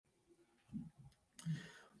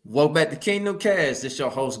Welcome back to Kingdom Cast. This is your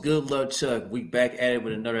host, Good Luck Chuck. We back at it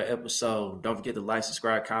with another episode. Don't forget to like,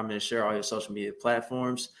 subscribe, comment, and share all your social media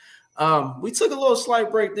platforms. We took a little slight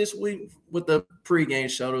break this week with the pregame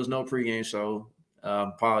show. There was no pregame show.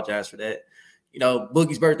 Apologize for that. You know,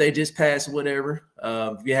 Boogie's birthday just passed or whatever.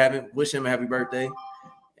 If you haven't, wish him a happy birthday.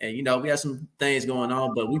 And, you know, we got some things going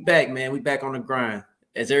on, but we back, man. We back on the grind.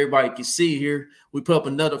 As everybody can see here, we put up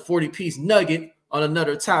another 40-piece nugget on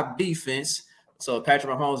another top defense. So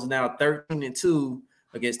Patrick Mahomes is now 13-2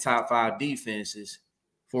 against top 5 defenses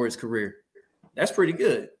for his career. That's pretty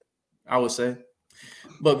good, I would say.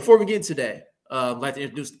 But before we get into that, I'd like to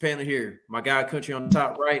introduce the panel here. My guy Country on the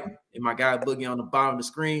top right and my guy Boogie on the bottom of the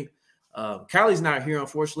screen. Kylie's not here,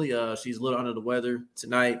 unfortunately. She's a little under the weather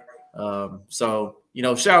tonight. So, you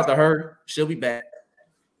know, shout out to her. She'll be back.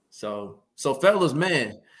 So fellas,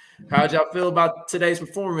 man, how'd y'all feel about today's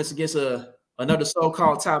performance against another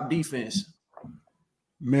so-called top defense?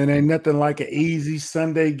 Man, ain't nothing like an easy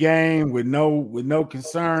Sunday game with no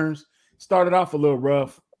concerns. Started off a little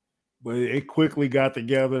rough, but it quickly got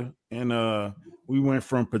together, and we went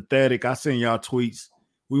from pathetic. I seen y'all tweets.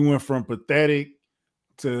 We went from pathetic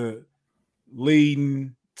to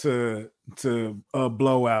leading to a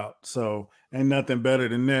blowout. So ain't nothing better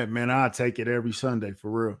than that, man. I'll take it every Sunday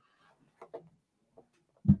for real.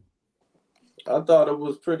 I thought it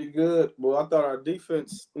was pretty good. Well, I thought our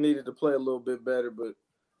defense needed to play a little bit better, but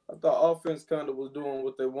I thought offense kind of was doing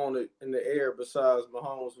what they wanted in the air besides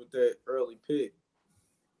Mahomes with that early pick.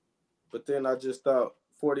 But then I just thought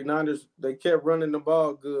 49ers, they kept running the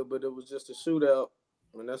ball good, but it was just a shootout.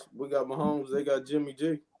 And we got Mahomes, they got Jimmy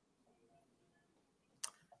G.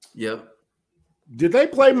 Yep. Did they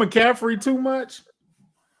play McCaffrey too much?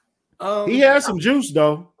 He had some juice,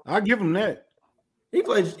 though. I'll give him that. He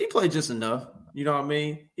played just enough. You know what I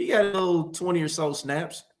mean? He got a little 20 or so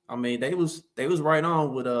snaps. I mean, they was right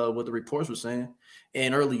on with what the reports were saying.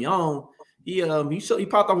 And early on, he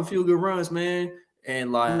popped off a few good runs, man.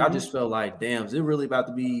 And I just felt like, damn, is it really about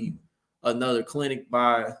to be another clinic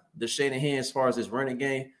by the Shanahan as far as his running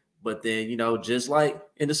game? But then, you know, just like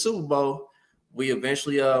in the Super Bowl, we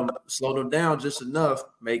eventually slowed them down just enough,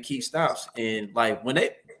 made key stops. And like when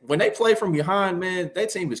they play from behind, man, that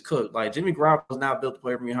team is cooked. Like Jimmy Garoppolo's not built to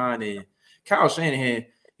play from behind, and Kyle Shanahan,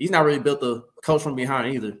 he's not really built to coach from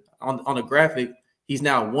behind either. On the graphic, he's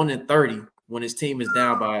now 1-30 when his team is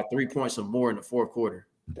down by 3 points or more in the fourth quarter.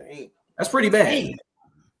 Dang. That's pretty bad. Dang.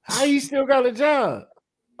 How he still got a job?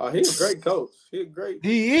 Oh, he's a great coach.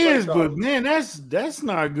 He is, but man, that's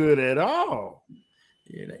not good at all.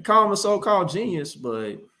 Yeah, they call him a so-called genius,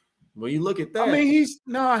 but when you look at that, I mean,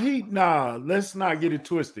 let's not get it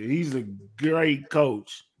twisted. He's a great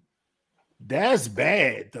coach. That's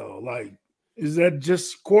bad though. Like, is that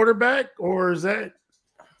just quarterback or is that?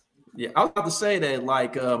 Yeah, I was about to say that.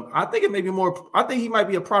 Like, I think it may be more. I think he might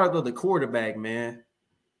be a product of the quarterback, man.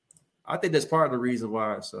 I think that's part of the reason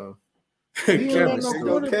why. So, Kevin's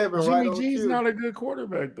Jimmy G's not a good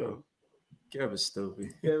quarterback though. Kevin's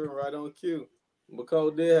stupid. Kevin right on cue.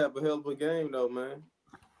 McCole did have a hell of a game though, man.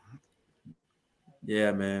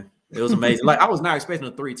 Yeah, man, it was amazing. Like, I was not expecting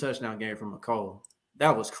a 3 touchdown game from McCole.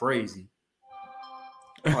 That was crazy.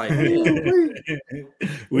 Like,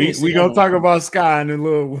 we gonna talk about Sky in a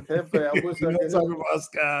little. I wish I could talk about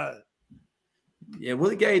Sky. Yeah,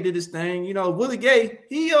 Willie Gay did his thing. You know, Willie Gay,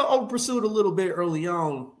 he over pursued a little bit early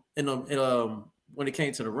on when it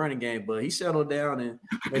came to the running game, but he settled down and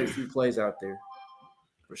made a few plays out there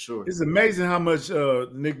for sure. It's amazing how much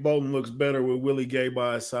Nick Bolton looks better with Willie Gay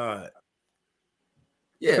by his side.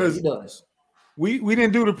 Yeah, he does. We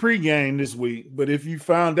didn't do the pregame this week, but if you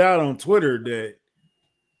found out on Twitter that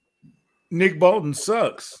Nick Bolton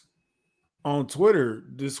sucks on Twitter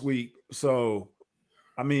this week, so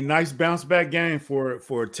I mean, nice bounce back game for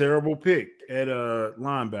a terrible pick at a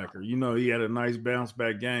linebacker. You know, he had a nice bounce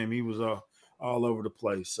back game. He was all over the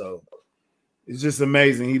place. So it's just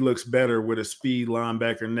amazing. He looks better with a speed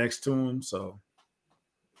linebacker next to him. So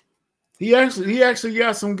he actually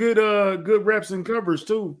got some good reps and covers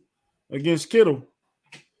too against Kittle.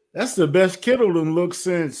 That's the best Kittle done looked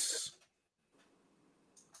since,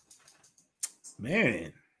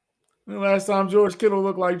 man, the last time George Kittle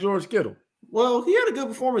looked like George Kittle. Well, he had a good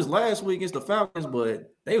performance last week against the Falcons,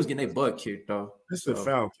 but they was getting their butt kicked, though. It's the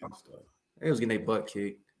Falcons, though. They was getting their butt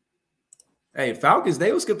kicked. Hey, Falcons,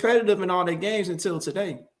 they was competitive in all their games until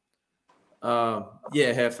today. Yeah,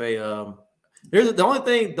 Hefe. Here's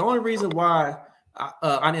the only reason why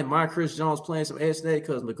I didn't mind Chris Jones playing some edge today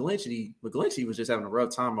because McGlinchey was just having a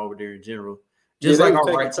rough time over there in general. Just like our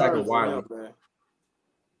right tackle Wiley.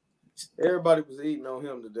 Everybody was eating on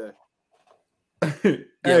him today.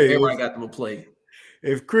 Everybody got them a plate.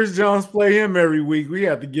 if Chris Jones play him every week, we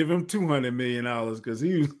have to give him $200 million because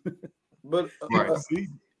he was. But Right.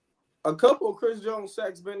 a couple of Chris Jones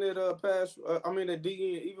sacks been at pass. At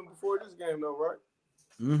DN even before this game though, right?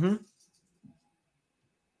 Mm-hmm.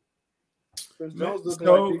 Chris Jones looking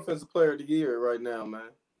like defensive player of the year right now, man.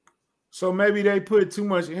 So maybe they put too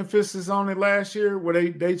much emphasis on it last year,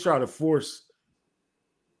 where they try to force.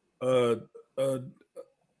 They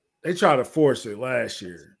try to force it last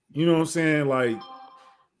year. You know what I'm saying? Like,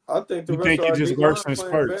 I think the rest of our just D-line works in playing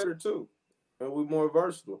spurts. better too, and we're more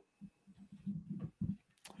versatile.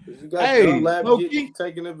 You got Dunlap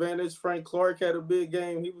taking advantage. Frank Clark had a big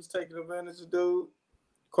game. He was taking advantage of dude.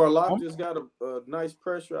 Karloff just got a nice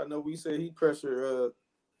pressure. I know we said he pressured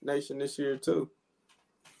Nation this year too.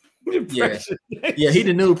 Yeah, he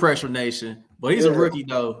the new pressure nation, but he's a rookie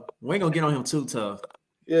though. We ain't gonna get on him too tough.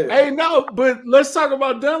 Yeah. Hey, no, but let's talk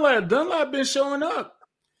about Dunlap. Dunlap been showing up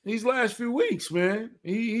these last few weeks, man.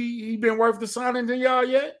 He been worth the signing to y'all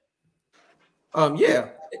yet? Yeah,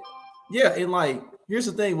 and like here's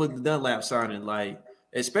the thing with the Dunlap signing, like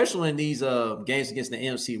especially in these games against the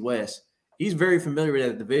NFC West, he's very familiar with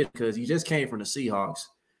that division because he just came from the Seahawks,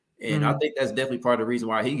 and I think that's definitely part of the reason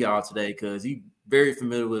why he got out today because he very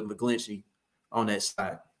familiar with McGlinchey on that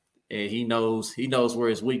side, and he knows where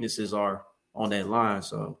his weaknesses are on that line.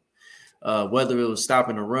 So whether it was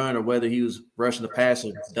stopping the run or whether he was rushing the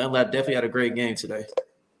passer, Dunlap definitely had a great game today.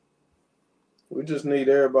 We just need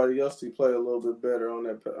everybody else to play a little bit better on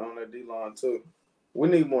that D line too. We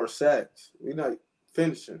need more sacks. We're not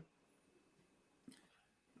finishing.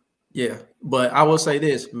 Yeah, but I will say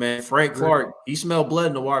this, man. Frank Clark, he smelled blood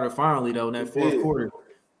in the water finally though in that fourth quarter.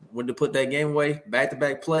 When to put that game away,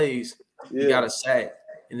 back-to-back plays, he got a sack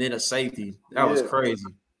and then a safety. That was crazy.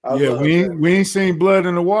 We ain't seen blood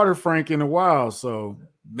in the water, Frank, in a while. So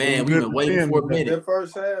man, we've been waiting for a minute. That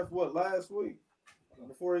first half, last week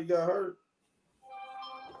before he got hurt.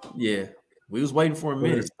 Yeah, we was waiting for a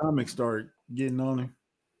minute. His stomach started getting on him.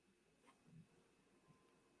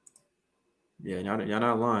 Yeah, y'all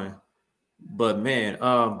not lying. But man,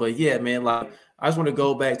 man, like I just want to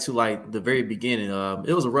go back to like the very beginning.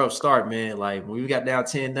 It was a rough start, man. Like when we got down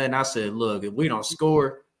 10-0, I said, look, if we don't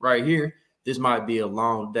score right here, this might be a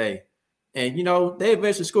long day. And they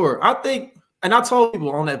eventually scored. I think, and I told people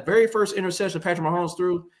on that very first interception Patrick Mahomes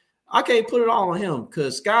threw, I can't put it all on him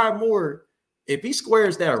because Sky Moore, if he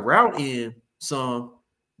squares that route in some,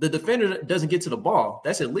 the defender doesn't get to the ball.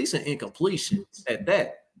 That's at least an incompletion at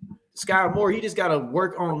that. Sky Moore, he just got to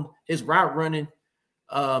work on his route running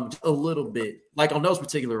a little bit, like on those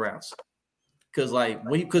particular routes. Because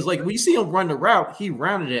when you see him run the route, he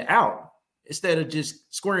rounded it out instead of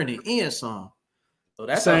just squaring it in some. So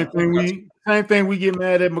that's same thing we get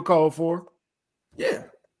mad at McCall for. Yeah.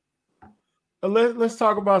 Let's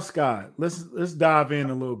talk about Sky. Let's dive in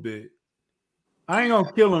a little bit. I ain't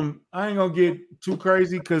gonna kill him. I ain't gonna get too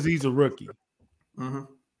crazy because he's a rookie. Mm-hmm.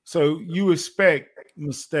 So you expect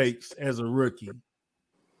mistakes as a rookie,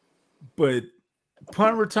 but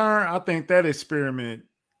punt return, I think that experiment,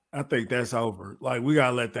 I think that's over. Like we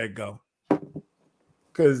gotta let that go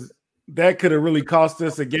because that could have really cost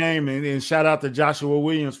us a game. And shout out to Joshua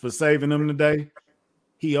Williams for saving them today.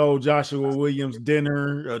 He owed Joshua Williams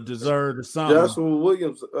dinner, a dessert, or something. Joshua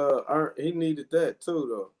Williams, he needed that too,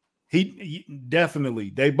 though. He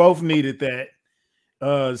definitely. They both needed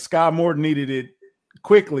that. Sky Moore needed it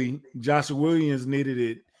quickly. Joshua Williams needed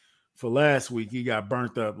it for last week. He got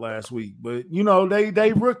burnt up last week. But,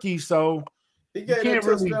 they rookies, so he gave that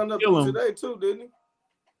touchdown up today too, didn't he?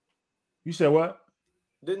 You said what?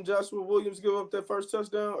 Didn't Joshua Williams give up that first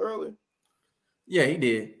touchdown early? Yeah, he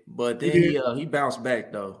did. But then he bounced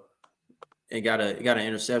back, though, and got an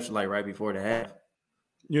interception right before the half.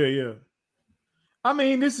 Yeah. I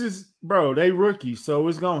mean, this is, bro, they rookies, so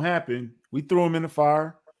it's going to happen. We threw them in the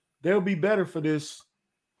fire. They'll be better for this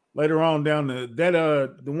later on down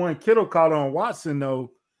the one Kittle caught on Watson,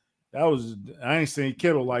 though. I ain't seen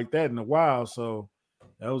Kittle like that in a while, so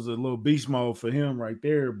that was a little beast mode for him right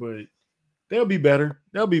there. But they'll be better.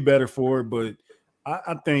 They'll be better for it. But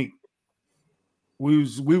I think we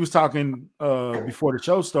was talking before the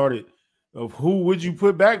show started of who would you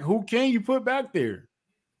put back? Who can you put back there?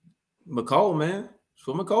 McCall, man.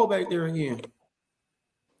 Put McCall back there again.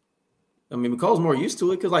 I mean, McCall's more used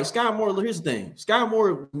to it because, Sky Moore, here's the thing. Sky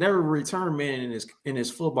Moore never a return man in his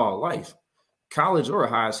football life, college or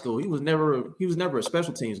high school. He was never a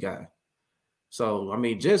special teams guy. So, I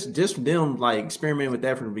mean, just them, experimenting with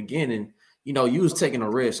that from the beginning, you was taking a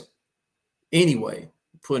risk anyway,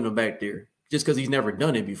 putting him back there just because he's never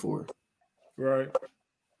done it before. Right.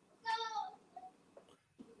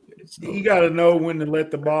 You got to know when to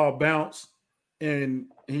let the ball bounce and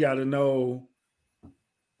he got to know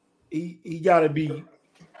he got to be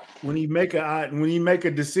when he make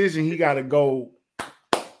a decision, he got to go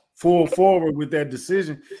full forward with that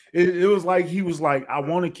decision. It was like he was like, I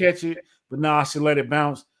want to catch it, but now I should let it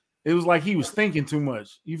bounce. It was like he was thinking too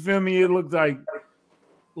much. You feel me? It looked like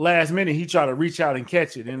last minute he tried to reach out and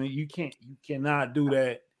catch it, and you cannot do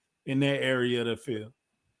that in that area of the field.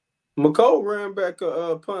 McCole ran back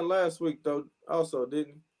a punt last week though, also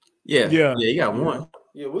didn't he? Yeah, he got one.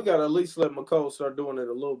 Yeah, we got to at least let McCole start doing it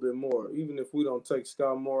a little bit more. Even if we don't take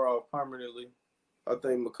Scott Moore off permanently, I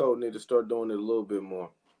think McCole need to start doing it a little bit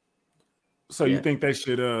more. So you think they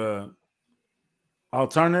should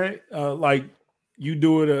alternate, like you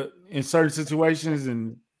do it in certain situations?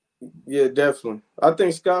 And yeah, definitely. I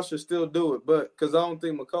think Scott should still do it, but because I don't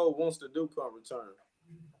think McCole wants to do punt return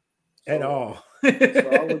at all. So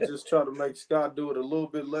I would just try to make Scott do it a little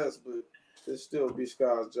bit less, but it still be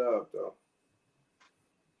Scott's job though.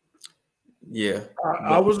 Yeah,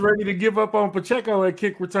 I was ready to give up on Pacheco at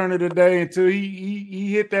kick returner today until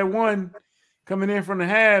he hit that one coming in from the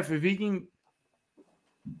half. If he can,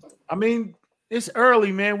 I mean, it's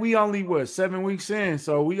early, man. We only 7 weeks in,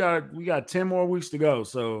 so we got 10 more weeks to go.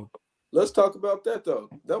 So let's talk about that though.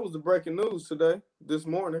 That was the breaking news this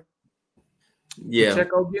morning. Yeah,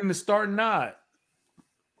 Pacheco getting the starting nod.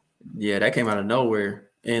 Yeah, that came out of nowhere,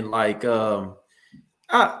 and like, do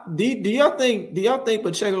y'all think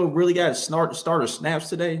Pacheco really got starter snaps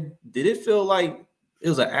today? Did it feel like it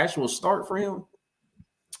was an actual start for him?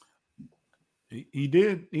 He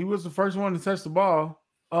did. He was the first one to touch the ball.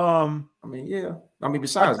 I mean, yeah. I mean,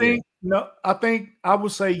 besides I think I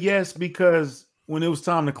would say yes, because when it was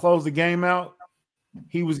time to close the game out,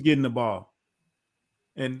 he was getting the ball.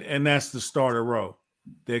 And that's the starter role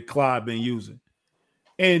that Clyde been using.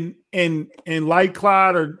 And like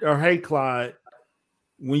Clyde or hey Clyde,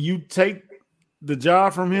 when you take the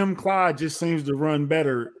job from him, Clyde just seems to run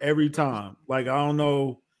better every time. Like, I don't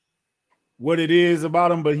know what it is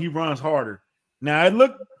about him, but he runs harder. Now, it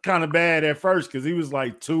looked kind of bad at first because he was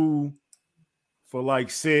like 2 for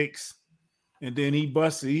like 6, and then he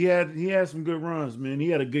busted. He had some good runs, man. He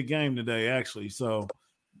had a good game today, actually. So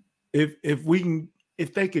if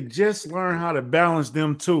they could just learn how to balance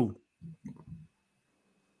them two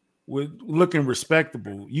with looking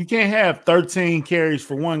respectable. You can't have 13 carries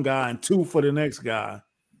for one guy and 2 for the next guy,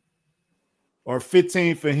 or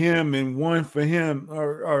 15 for him and 1 for him,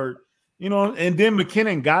 or and then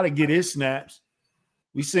McKinnon got to get his snaps.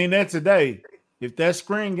 We seen that today. If that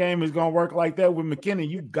screen game is going to work like that with McKinnon,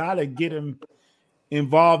 you got to get him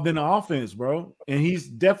involved in the offense, bro. And he's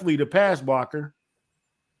definitely the pass blocker.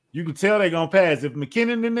 You can tell they're going to pass. If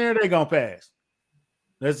McKinnon in there, they're going to pass.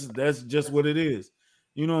 That's just what it is.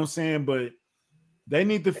 You know what I'm saying? But they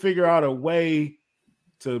need to figure out a way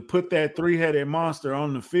to put that 3-headed monster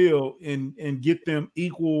on the field and get them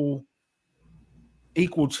equal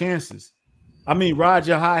chances. I mean, ride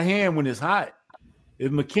your high hand when it's hot.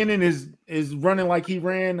 If McKinnon is running like he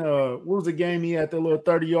ran, what was the game he had, the little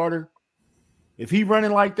 30-yarder? If he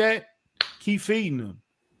running like that, keep feeding him.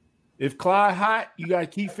 If Clyde hot, you got to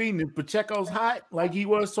keep feeding him. If Pacheco's hot like he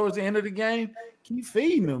was towards the end of the game, keep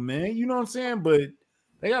feeding him, man. You know what I'm saying? But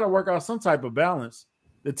they got to work out some type of balance.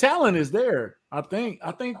 The talent is there. I think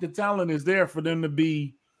the talent is there for them to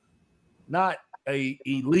be not a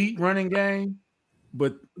elite running game,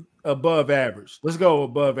 but above average. Let's go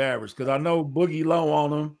above average, because I know Boogie low on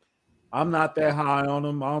them. I'm not that high on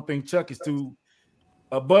them. I don't think Chuck is too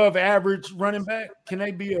above average running back. Can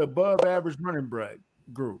they be an above average running back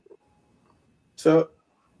group? So,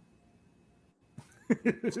 you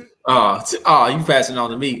passing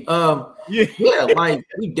on to me. Yeah, like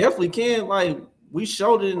we definitely can. Like, we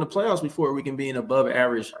showed it in the playoffs before we can be an above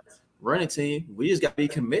average running team. We just got to be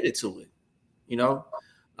committed to it.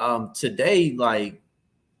 Today, like,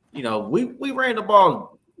 we ran the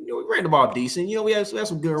ball. We ran the ball decent. We had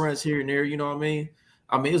some good runs here and there. You know what I mean?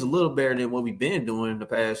 It's a little better than what we've been doing in the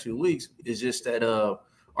past few weeks. It's just that are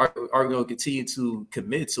we going to continue to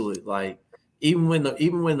commit to it? Like, even when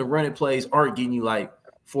the running plays aren't getting you like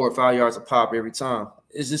 4 or 5 yards a pop every time,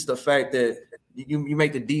 it's just the fact that you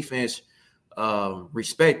make the defense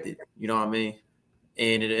respect it. You know what I mean?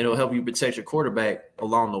 And it'll help you protect your quarterback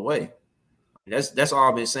along the way. That's all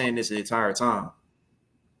I've been saying this the entire time.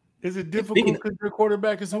 Is it difficult because your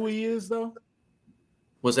quarterback is who he is, though?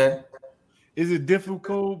 What's that? Is it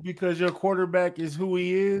difficult because your quarterback is who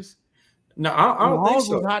he is? No, I don't think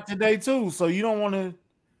so. Was hot today too, so you don't want to.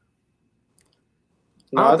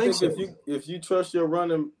 No, I think so. if you trust your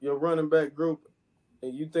running back group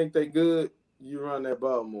and you think they good, you run that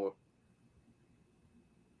ball more.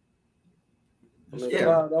 I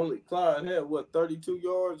mean, Clyde had what 32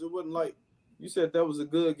 yards. It wasn't like you said that was a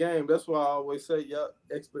good game. That's why I always say y'all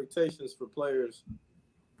expectations for players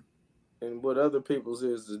and what other people's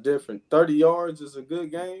is different. 30 yards is a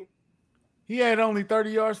good game. He had only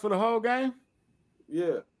 30 yards for the whole game?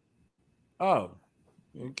 Yeah. Oh.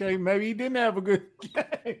 Okay, maybe he didn't have a good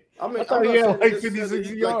game. I mean, I he had like 56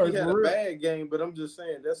 yards. He had a bad game, but I'm just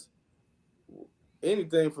saying that's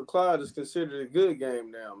anything for Clyde is considered a good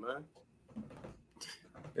game now, man.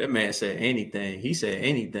 That man said anything. He said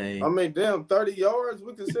anything. I mean, damn, 30 yards.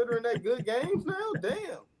 We're considering that good games now.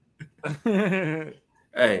 Damn.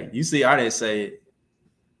 Hey, you see, I didn't say it.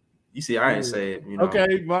 You see, I didn't say it. You know?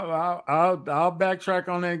 Okay, I'll backtrack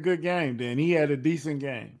on that good game. Then he had a decent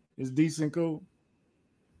game. It's decent, cool.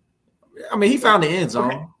 I mean, he found the end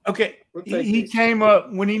zone. Okay. He came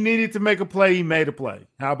up when he needed to make a play. He made a play.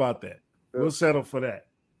 How about that? Yeah. We'll settle for that.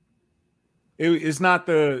 It's not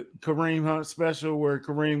the Kareem Hunt special where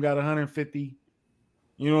Kareem got 150.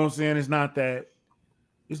 You know what I'm saying? It's not that.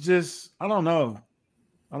 It's just I don't know.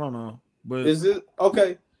 But is it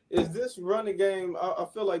okay? Is this running game? I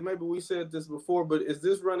feel like maybe we said this before, but is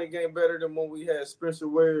this running game better than when we had Spencer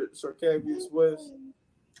Ware, Sarkavius West?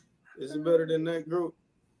 Is it better than that group?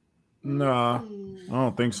 Nah, I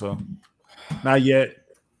don't think so. Not yet.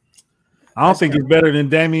 I don't think it's better than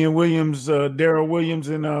Damian Williams, Darrell Williams,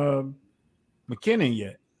 and McKinnon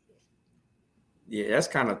yet. Yeah, that's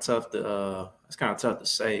kind of tough to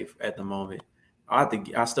say at the moment.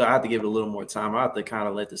 I still have to give it a little more time. I have to kind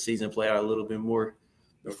of let the season play out a little bit more.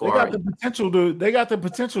 They got the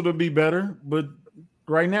potential to be better, but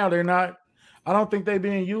right now they're not. I don't think they're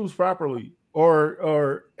being used properly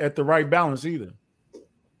or at the right balance either.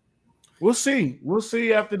 We'll see. We'll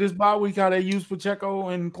see after this bye week how they use Pacheco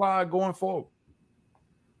and Clyde going forward.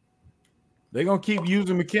 They're gonna keep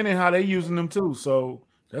using McKinnon how they using them too. So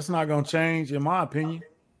that's not gonna change, in my opinion.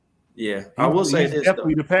 Yeah, I will say this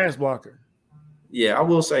definitely the pass blocker. Yeah, I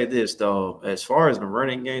will say this though. As far as the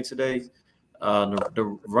running game today, all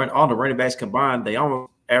the running backs combined, they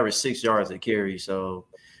almost averaged 6 yards a carry. So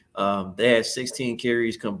they had 16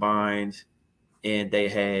 carries combined, and they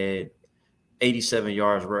had 87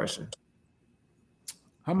 yards rushing.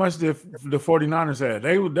 How much did the 49ers have?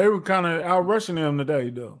 They were kind of out rushing them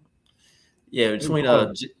today, though. Yeah, between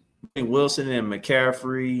Wilson and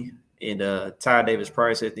McCaffrey and Ty Davis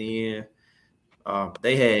Price at the end,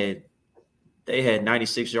 they had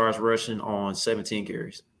 96 yards rushing on 17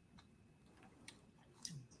 carries.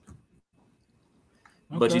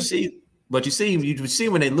 Okay. But you see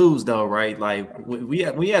when they lose though, right? Like we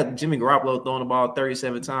have Jimmy Garoppolo throwing the ball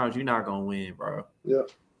 37 times, you're not gonna win, bro. Yeah.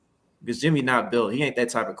 Because Jimmy not built. He ain't that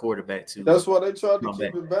type of quarterback too. That's why they tried to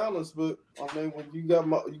keep it balanced. But I mean, when you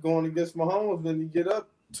going against Mahomes, then you get up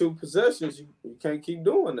 2 possessions, you can't keep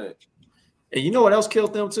doing that. And you know what else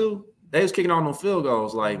killed them too? They was kicking on them field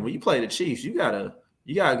goals. Like when you play the Chiefs, you gotta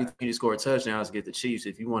continue to score touchdowns to get the Chiefs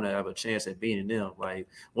if you want to have a chance at beating them. Like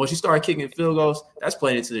once you start kicking field goals, that's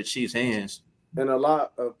playing into the Chiefs' hands. And a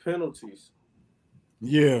lot of penalties.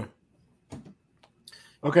 Yeah.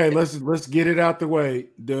 Okay, let's get it out the way.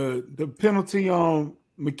 The penalty on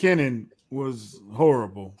McKinnon was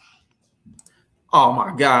horrible. Oh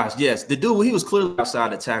my gosh, yes. The dude, he was clearly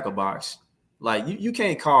outside the tackle box. Like you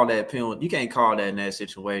can't call that penalty. You can't call that in that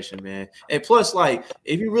situation, man. And plus, like,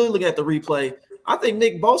 if you really look at the replay, I think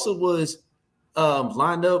Nick Bosa was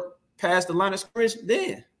lined up past the line of scrimmage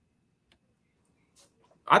then.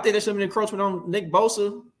 I think there should have been encroachment on Nick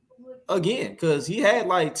Bosa again because he had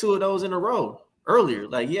like 2 of those in a row earlier.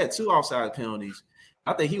 Like he had 2 offside penalties.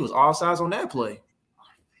 I think he was offsides on that play.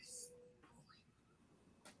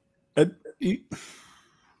 You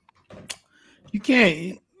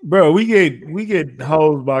can't, bro. We get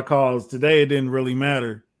hosed by calls today. It didn't really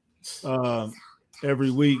matter every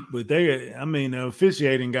week, but the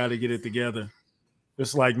officiating got to get it together.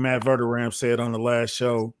 Just like Matt Verderame said on the last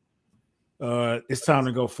show, it's time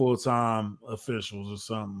to go full-time officials or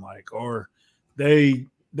something or they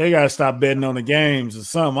got to stop betting on the games or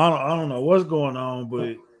something. I don't know what's going on,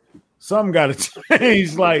 but something got to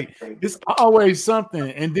change. Like it's always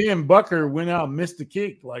something. And then Bucker went out and missed the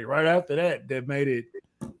kick right after that made it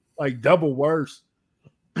double worse.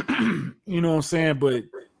 You know what I'm saying? But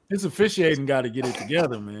this officiating got to get it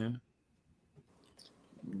together, man.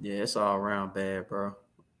 Yeah, it's all around bad, bro.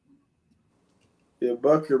 Yeah,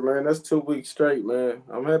 Bucker, man, that's 2 weeks straight, man.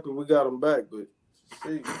 I'm happy we got him back, but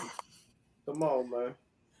see, come on, man.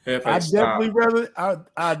 I definitely rather.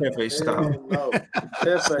 I definitely stop. No,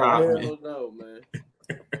 hell no, man.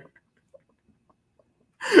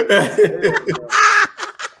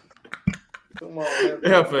 Come on,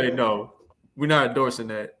 Hefe, no. We're not endorsing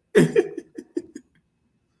that.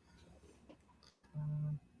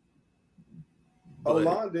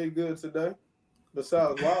 O-line did good today,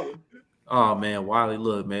 besides Wiley. Oh man, Wiley,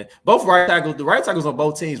 look, man. Both right tackles, the right tackles on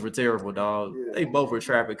both teams were terrible, dog. Yeah. They both were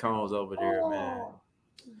traffic cones over there, man.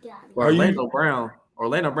 But Are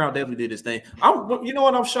Orlando Brown definitely did his thing. You know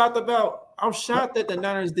what I'm shocked about? I'm shocked that the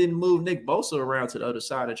Niners didn't move Nick Bosa around to the other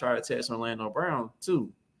side and try to test Orlando Brown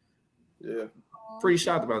too. Yeah. Pretty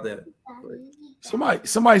shocked about that.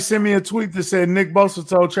 Somebody sent me a tweet that said Nick Bosa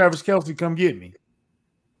told Travis Kelce, "Come get me."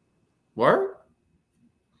 Word?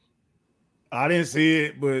 I didn't see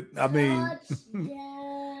it, but I mean,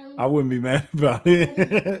 I wouldn't be mad about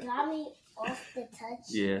it. Got me off the touch.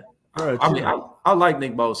 Yeah. Right, I mean, I like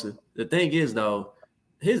Nick Bosa. The thing is, though,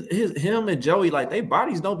 him and Joey, like, their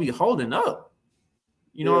bodies don't be holding up.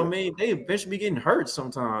 You know what I mean? They eventually be getting hurt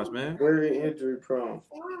sometimes, man. Very injury prone.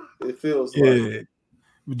 It feels like.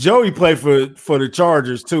 Joey played for the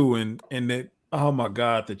Chargers too, and that. Oh my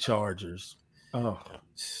God, the Chargers. Oh.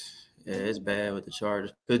 Yeah, it's bad with the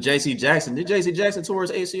Chargers. Because J.C. Jackson tore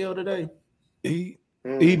his ACL today? He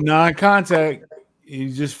non-contact.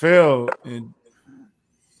 He just fell. And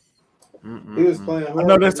he was playing. I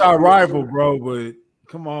know that's our rival, bro, but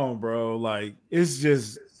come on, bro. Like, it's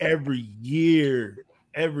just every year.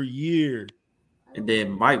 And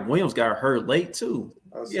then Mike Williams got hurt late too.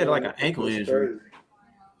 He had like an ankle injury.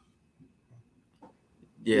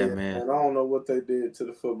 Yeah, man. And I don't know what they did to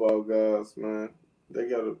the football guys, man. They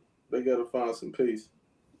gotta find some peace.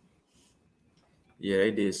 Yeah,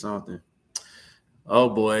 they did something. Oh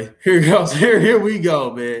boy, here goes. Here we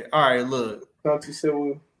go, man. All right, look.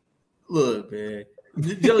 Look, man.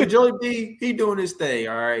 Joey B, he doing his thing.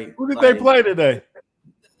 All right. Who did they play today?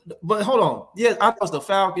 But hold on. Yeah, I thought it was the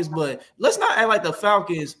Falcons, but let's not act like the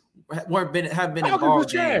Falcons haven't been in ball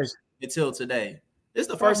games until today. This is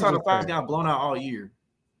the first time the Falcons got blown out all year.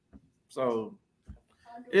 So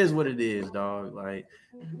it is what it is, dog. Like,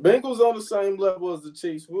 Bengals on the same level as the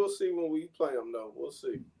Chiefs. We'll see when we play them, though. We'll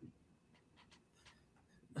see.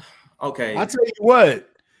 Okay. I tell you what,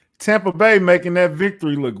 Tampa Bay making that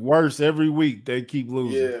victory look worse every week. They keep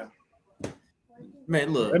losing. Yeah.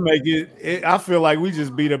 Man, look. They make it. I feel like we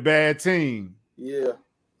just beat a bad team. Yeah.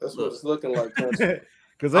 That's what it's looking like.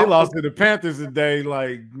 Because they lost to the Panthers today.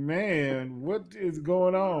 Like, man, what is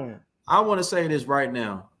going on? I want to say this right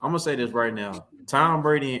now. I'm going to say this right now. Tom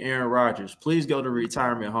Brady and Aaron Rodgers, please go to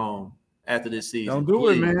retirement home after this season. Don't do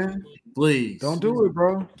it, man. Please. Don't do it,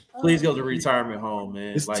 bro. Please go to retirement home,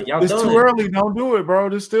 man. It's like, y'all too early. Don't do it, bro.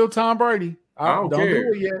 There's still Tom Brady. I don't care.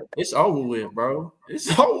 Do it yet. It's over with, bro.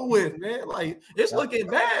 It's over with, man. Like, it's looking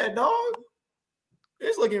bad, dog.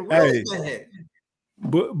 It's looking real bad.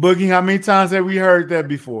 Boogie, how many times have we heard that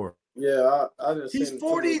before? Yeah, I just. He's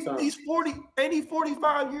 40. He's 40. Ain't he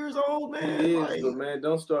 45 years old, man? He is, but man,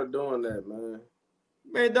 don't start doing that, man.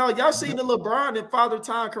 Man, dog, y'all seen the LeBron and Father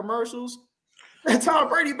Time commercials? And Tom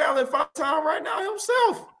Brady battling Father Time right now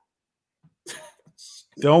himself.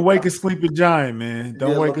 Don't wake a sleeping giant, man.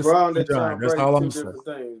 Don't wake a sleeping giant. That's all I'm saying.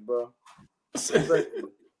 Things, bro.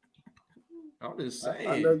 I'm just saying.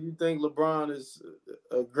 I know you think LeBron is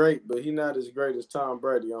great, but he's not as great as Tom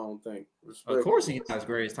Brady, I don't think. Of course he's not as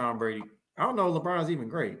great as Tom Brady. I don't know if LeBron's even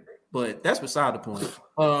great, but that's beside the point.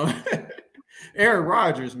 Aaron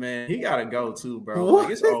Rodgers, man, he got to go too, bro.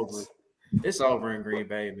 Like, it's over. It's over in Green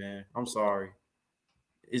Bay, man. I'm sorry.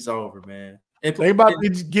 It's over, man. They about to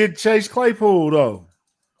get Chase Claypool, though.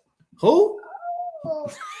 Who?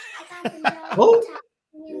 Who?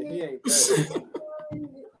 He ain't that.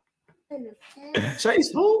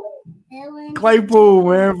 Chase who? Claypool,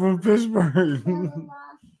 man, from Pittsburgh.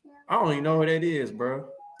 I don't even know who that is, bro.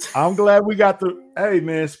 I'm glad we got hey,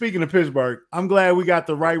 man, speaking of Pittsburgh, I'm glad we got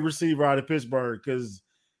the right receiver out of Pittsburgh because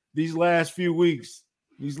these last 2 weeks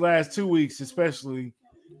especially,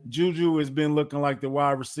 Juju has been looking like the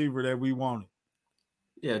wide receiver that we wanted.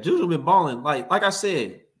 Yeah, Juju been balling. Like I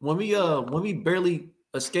said, when we barely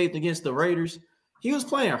escaped against the Raiders, he was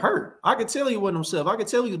playing hurt. I could tell he wasn't himself. I could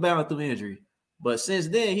tell he was battling through injury. But since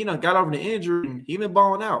then, he done got over the injury and he been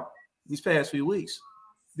balling out these past few weeks.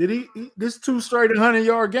 Did he this 2 straight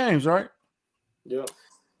 100-yard games, right? Yeah.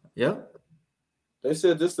 Yeah. They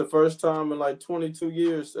said this is the first time in like 22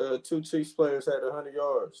 years 2 Chiefs players had 100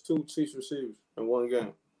 yards, 2 Chiefs receivers in one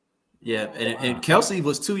game. Yeah, and Kelce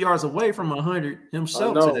was 2 yards away from 100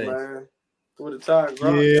 himself today. Man. With a tie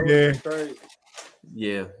grind. Yeah. Crazy.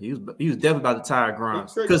 Yeah, he was definitely about to tie a grind.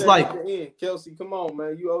 Because like Kelce, come on,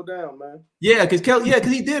 man, you owe down, man. Yeah, because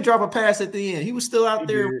he did drop a pass at the end. He was still out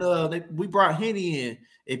there. We brought Henny in.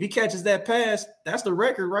 If he catches that pass, that's the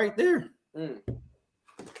record right there.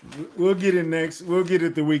 We'll get it next. We'll get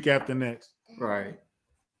it the week after next. Right.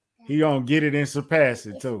 He gonna get it and surpass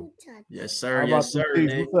it too. Yes, sir. Yes, sir.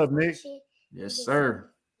 Nick? What's up, Nick? Yes, sir.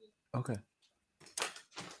 Okay.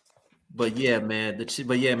 But yeah, man.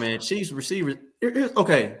 Chiefs receivers.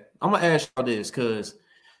 Okay, I'm gonna ask y'all this because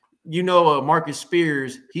Marcus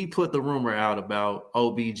Spears, he put the rumor out about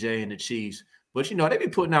OBJ and the Chiefs. But they be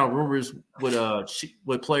putting out rumors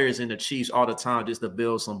with players in the Chiefs all the time just to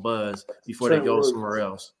build some buzz before they go somewhere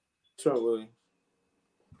else. Trent Williams.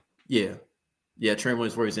 Yeah, Trent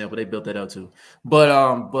Williams, for example, they built that up too.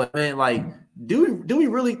 But man, like, do we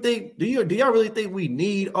really think? Do y'all really think we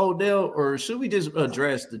need Odell, or should we just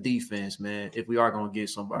address the defense, man? If we are gonna get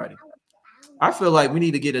somebody, I feel like we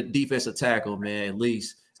need to get a defensive tackle, man. At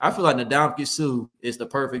least I feel like Ndamukong Suh is the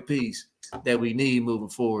perfect piece that we need moving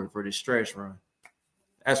forward for this stretch run.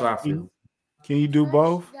 That's what I feel. Can you do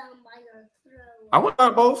both? I want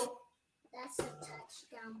both. That's a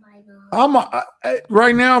touchdown by the.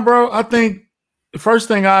 Right now, bro. I think the first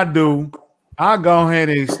thing I do, I go ahead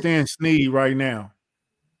and extend Snead right now,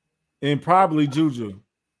 and probably Juju.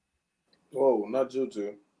 Whoa, not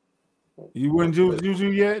Juju. You wouldn't do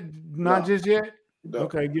Juju yet? Not just yet. No,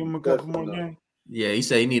 okay, give him a couple more games. Yeah, he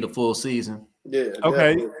said he need a full season. Yeah.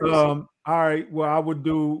 Okay. All right. Well, I would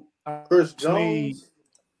do Chris Snead. Jones.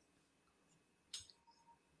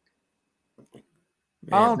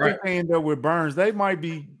 Man, I don't think they end up with Burns. They might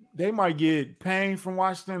get Payne from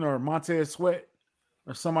Washington or Montez Sweat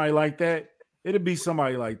or somebody like that. It'll be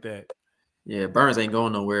somebody like that. Yeah, Burns ain't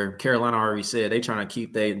going nowhere. Carolina already said they trying to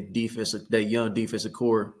keep their young defensive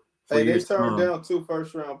core. Hey, they turned down 2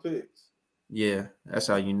 first-round picks. Yeah, that's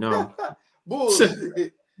how you know.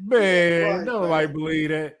 Bullshit. Man, right, nobody believe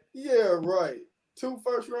that. Yeah, right. 2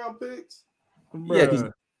 first-round picks. Bruh. Yeah,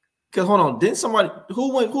 because hold on, didn't somebody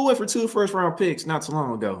who went for 2 first-round picks not too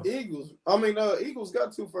long ago? Eagles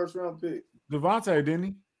got 2 first-round picks. Devontae, didn't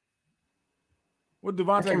he? What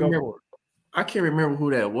Devontae go for? I can't remember who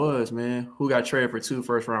that was, man. Who got traded for 2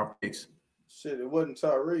 first-round picks? Shit, it wasn't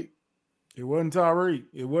Tyreek. It wasn't Tyreek.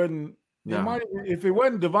 It wasn't. No. If it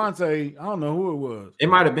wasn't Devontae, I don't know who it was. It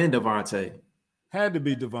might have been Devontae. Had to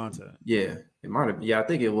be Devontae. Yeah, it might have. Yeah, I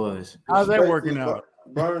think it was. How's that working out?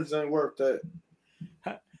 Burns ain't worth that.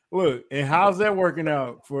 Look, and how's that working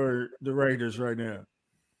out for the Raiders right now?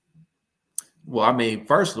 Well, I mean,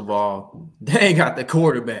 first of all, they ain't got the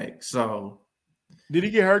quarterback. So, did he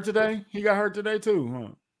get hurt today? He got hurt today too, huh?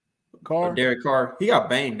 Carr? Derek Carr, he got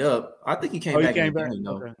banged up. I think he came back. He came back.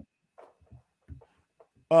 Okay.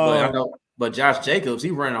 But Josh Jacobs,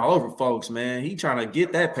 he running all over folks, man. He trying to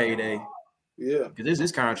get that payday. Yeah, because this is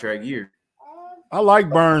his contract year. I like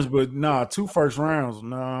Burns, but 2 first rounds,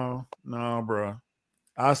 no, bro.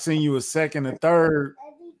 I seen you a second and third.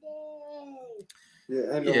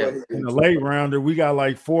 Yeah, in the late rounder, we got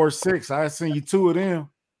like 4 or 6. I seen you 2 of them.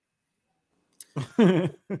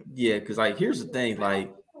 Yeah, because like here's the thing,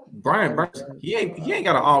 like Brian Burns, he ain't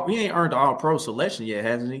earned the All Pro selection yet,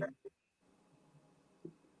 hasn't he?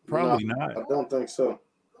 Probably not. I don't think so.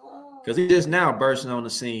 Because he just now bursting on the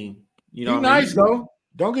scene. You know, he's nice though.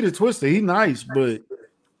 Don't get it twisted. He's nice, but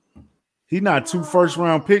he's not 2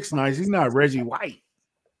 first-round picks. Nice. He's not Reggie White.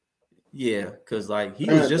 Yeah, because like he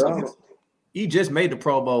just made the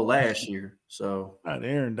Pro Bowl last year. So not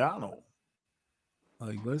Aaron Donald.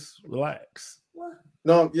 Like, let's relax.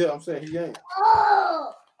 No, yeah, I'm saying he ain't.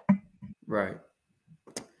 Right.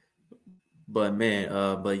 But man,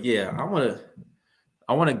 but yeah, I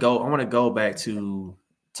want to go back to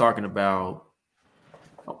talking about.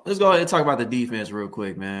 Let's go ahead and talk about the defense real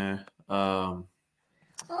quick, man. But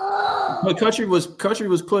Country was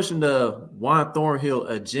pushing the Juan Thornhill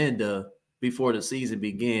agenda before the season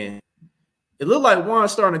began. It looked like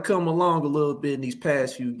Juan's starting to come along a little bit in these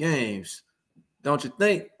past few games, don't you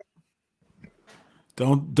think?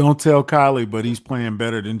 Don't tell Kylie, but he's playing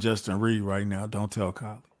better than Justin Reed right now. Don't tell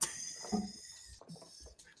Kylie.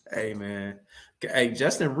 Hey man,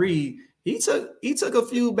 Justin Reed, he took a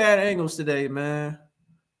few bad angles today, man.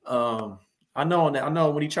 I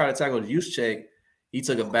know when he tried to tackle the use check, he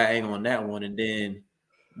took a bad angle on that one, and then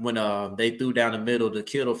when they threw down the middle to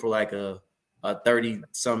Kittle for like a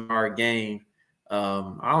 30-some yard gain,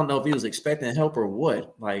 I don't know if he was expecting help or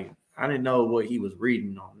what. Like I didn't know what he was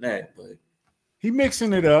reading on that, but he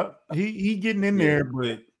mixing it up. He getting in there,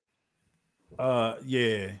 but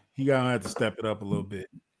he gonna have to step it up a little bit.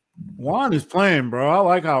 Juan is playing, bro. I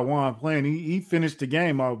like how Juan playing. He finished the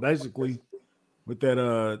game off basically with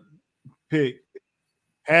that pick.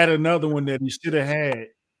 Had another one that he should have had.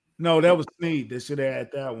 No, that was Snead that should have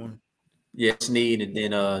had that one. Yeah, Snead, and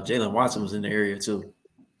then Jalen Watson was in the area too.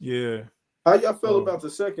 Yeah. How y'all feel about the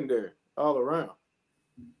secondary all around?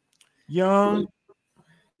 Young,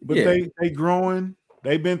 but they growing.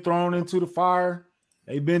 They've been thrown into the fire.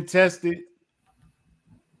 They've been tested.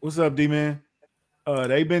 What's up, D-Man?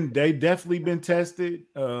 They definitely been tested.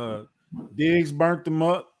 Diggs burnt them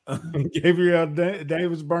up. Gabriel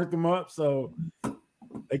Davis burnt them up. So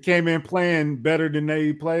they came in playing better than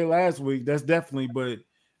they played last week. That's definitely, but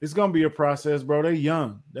it's gonna be a process, bro. They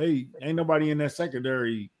young. They ain't nobody in that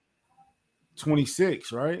secondary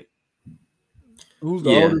 26, right? Who's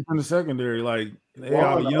the oldest in the secondary? Like they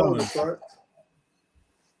are young.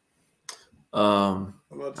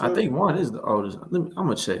 I think Juan is the oldest. I'm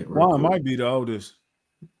gonna check. Juan might be the oldest.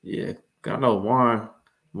 Yeah, I know Juan.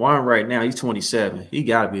 Juan right now, he's 27. He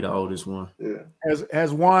got to be the oldest one. Yeah.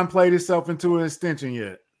 Has Juan played himself into an extension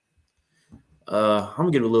yet? I'm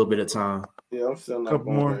gonna give it a little bit of time. Yeah, I'm still not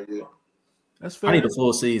couple more. there yet. That's fair. I need a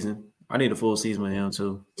full season. I need a full season with him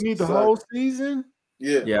too. You need the whole season?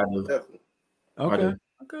 Yeah, I do. Definitely.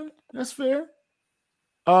 Okay, that's fair.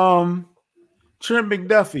 Trent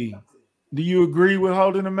McDuffie, do you agree with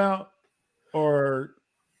holding him out, or?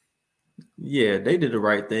 Yeah, they did the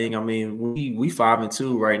right thing. I mean, we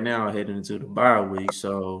 5-2 right now heading into the bye week.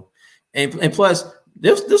 So, and plus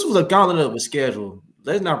this was a gauntlet of a schedule.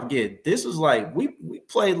 Let's not forget, this was like we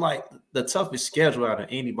played like the toughest schedule out of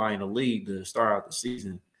anybody in the league to start out the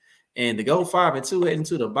season, and to go 5-2 heading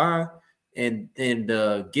to the bye and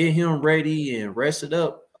get him ready and rest it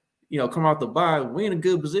up. Come out the bye, we're in a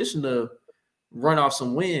good position to run off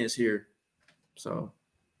some wins here. So,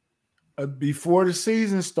 before the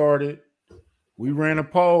season started, we ran a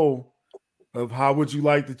poll of how would you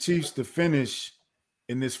like the Chiefs to finish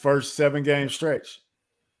in this first 7-game stretch,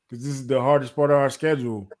 because this is the hardest part of our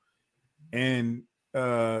schedule, and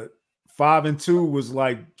 5-2 was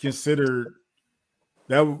like considered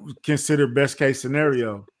best case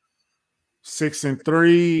scenario.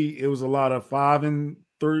 6-3, it was a lot of 5-3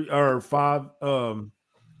 or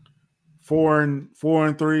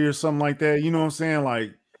 4-3 or something like that. You know what I'm saying?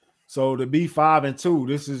 Like, so to be 5-2,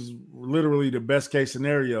 this is literally the best case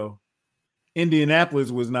scenario.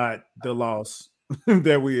 Indianapolis was not the loss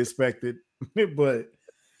that we expected, but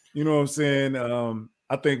you know what I'm saying?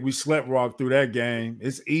 I think we slept walk through that game.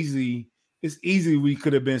 It's easy. We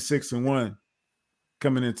could have been 6-1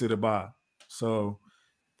 coming into the bye. So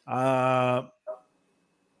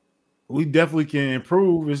we definitely can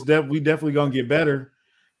improve. We definitely gonna get better.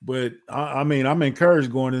 But I mean, I'm encouraged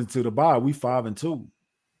going into the bye. We 5-2.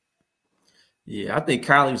 Yeah, I think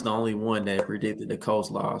Kylie's the only one that predicted the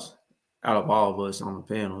Colts loss out of all of us on the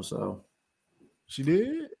panel. So she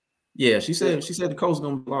did. Yeah, she said the Colts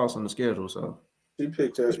gonna be lost on the schedule. So she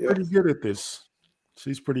picked her. She's pretty good at this.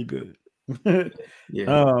 She's pretty good. Yeah.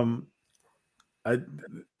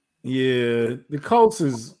 The Colts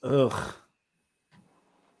is I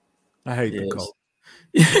hate the Colts.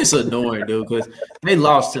 It's annoying, dude, because they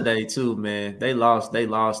lost today too, man. They lost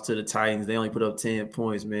to the Titans. They only put up 10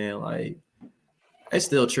 points, man. Like, they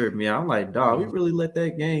still tripped me out. I'm like, dog, we really let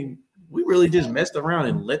that game. We really just messed around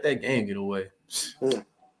and let that game get away.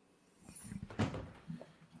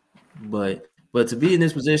 But to be in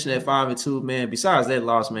this position at 5-2, man, besides that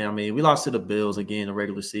loss, man, I mean, we lost to the Bills again in the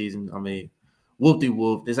regular season. I mean,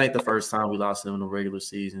 whoop-de-whoop. This ain't the first time we lost them in the regular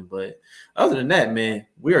season. But other than that, man,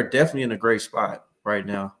 we are definitely in a great spot right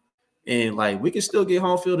now. And, like, we can still get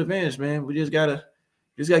home field advantage, man. We just gotta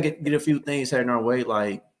get a few things heading our way.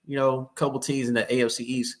 Like, a couple teams in the AFC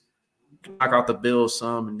East knock out the Bills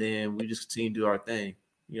some, and then we just continue to do our thing.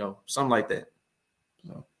 Something like that.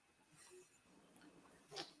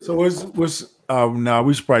 So what's no,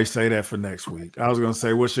 we should probably say that for next week. I was gonna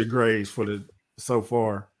say, what's your grades for the so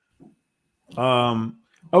far?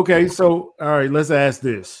 Okay, so all right, let's ask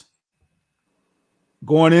this.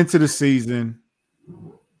 Going into the season,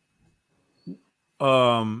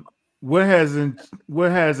 what has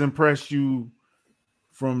impressed you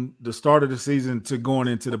from the start of the season to going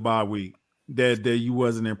into the bye week that you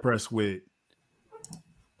wasn't impressed with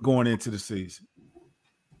going into the season?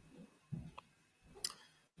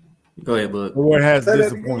 Go ahead, bud. What has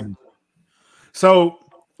disappointed? So,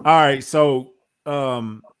 all right. So,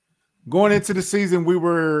 going into the season, we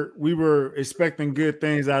were expecting good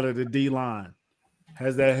things out of the D line.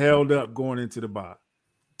 Has that held up going into the bye?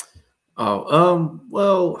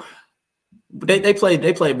 Well, they played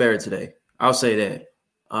better today. I'll say that.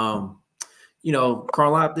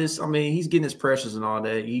 Karlaftis, I mean, he's getting his pressures and all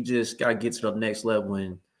that. He just got to get to the next level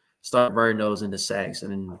and start burning those into sacks.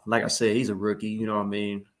 And like I said, he's a rookie. You know what I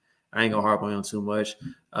mean? I ain't gonna harp on him too much.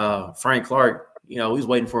 Frank Clark, he's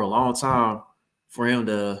waiting for a long time for him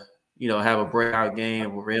to, have a breakout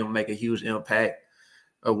game where he'll make a huge impact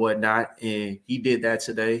or whatnot. And he did that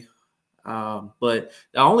today. But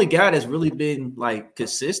the only guy that's really been like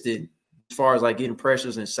consistent as far as like getting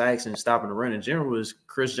pressures and sacks and stopping the run in general is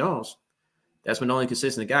Chris Jones. That's been the only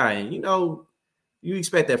consistent guy. And you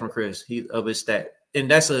expect that from Chris. He of his stat. And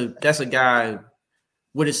that's a guy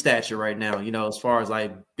with his stature right now, as far as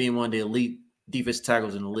like being one of the elite defensive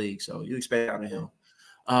tackles in the league. So you expect out of him.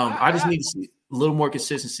 I just need to see a little more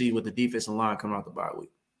consistency with the defensive line coming out the bye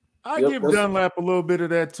week. I give Dunlap a little bit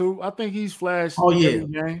of that too. I think he's flashed every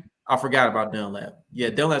game. I forgot about Dunlap.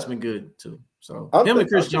 Yeah, Dunlap's been good too. So him and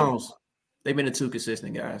Chris Jones, they've been the two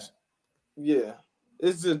consistent guys. Yeah.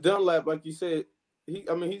 It's just Dunlap, like you said,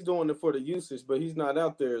 he's doing it for the usage, but he's not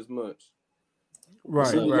out there as much.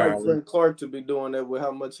 Right. Like Frank Clark to be doing that with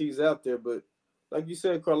how much he's out there. But like you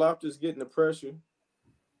said, Karlaftis getting the pressure.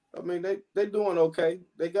 I mean, they doing okay.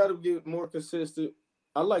 They got to get more consistent.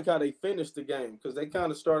 I like how they finished the game because they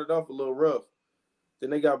kind of started off a little rough. Then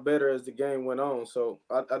they got better as the game went on. So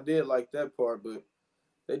I did like that part, but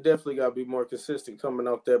they definitely got to be more consistent coming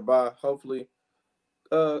off that bye. Hopefully.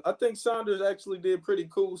 I think Saunders actually did pretty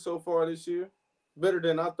cool so far this year. Better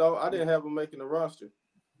than I thought. I didn't have him making the roster.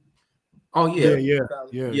 Oh, yeah.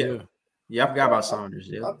 Yeah, I forgot about Saunders.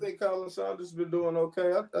 Yeah. I think Colin Saunders has been doing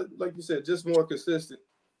okay. I like you said, just more consistent.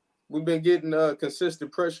 We've been getting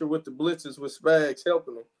consistent pressure with the blitzes with Spags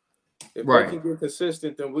helping them. If they can get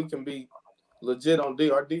consistent, then we can be legit on D.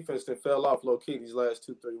 Our defense that fell off low-key these last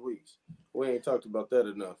 2-3 weeks. We ain't talked about that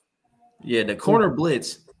enough. Yeah, the corner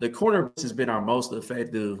blitz has been our most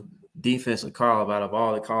effective defensive call out of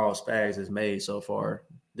all the calls Spags has made so far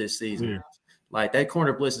this season. Yeah. Like that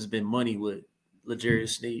corner blitz has been money with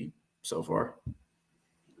L'Jarius Sneed so far.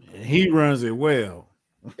 And he runs it well.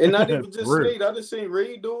 And not even just Sneed. I just seen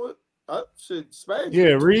Reed do it. Spags.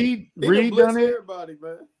 Yeah, Reed done it. Everybody,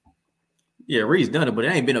 man. Yeah, Reed's done it, but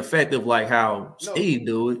it ain't been effective like how Sneed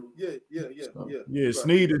do it. Yeah. Yeah, right.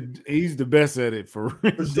 Sneed, he's the best at it for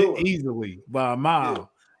sure. Easily by a mile. Yeah.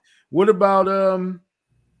 What about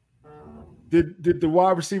did the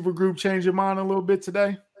wide receiver group change your mind a little bit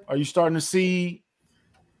today? Are you starting to see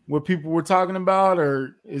what people were talking about,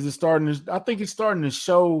 or is it starting to? I think it's starting to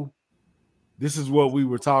show. This is what we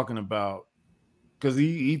were talking about because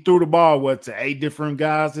he threw the ball to 8 different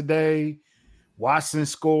guys today. Watson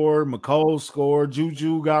scored, McCole scored,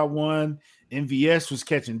 Juju got one. MVS was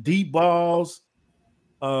catching deep balls.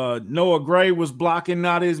 Noah Gray was blocking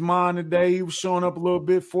out his mind today. He was showing up a little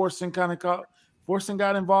bit. Forson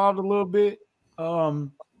got involved a little bit.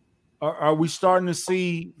 Are we starting to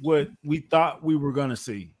see what we thought we were going to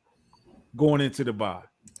see going into the bye?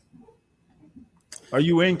 Are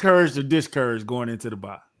you encouraged or discouraged going into the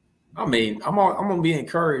bye? I mean, I'm going to be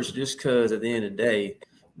encouraged just because at the end of the day,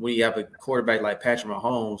 when you have a quarterback like Patrick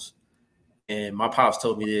Mahomes, and my pops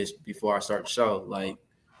told me this before I started the show, like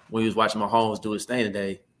when he was watching Mahomes do his thing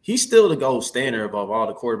today, he's still the gold standard above all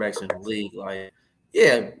the quarterbacks in the league. Like,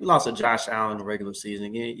 yeah, we lost to Josh Allen in the regular season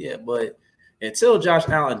again, yeah, but until Josh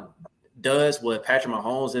Allen does what Patrick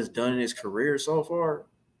Mahomes has done in his career so far,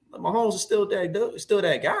 Mahomes is still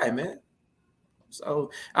that guy, man.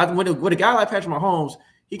 So with a guy like Patrick Mahomes,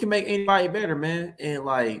 he can make anybody better, man. And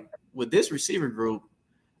like with this receiver group,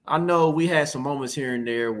 I know we had some moments here and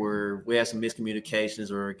there where we had some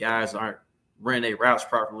miscommunications or guys aren't running their routes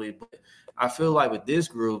properly. But I feel like with this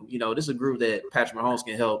group, this is a group that Patrick Mahomes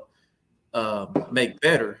can help make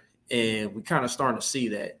better. And we kind of starting to see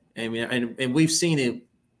that. I mean, and we've seen it,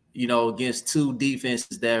 against 2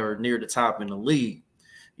 defenses that are near the top in the league.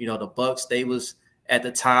 The Bucks, they was at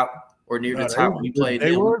the top or near the top when we played.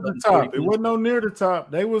 They were the top. It wasn't no near the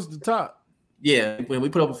top. They was the top. Yeah, when we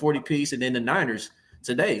put up a 40-piece, and then the Niners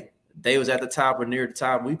today, they was at the top or near the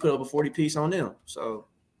top. We put up a 40-piece on them. So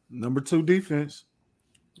number 2 defense.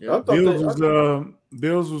 Yeah.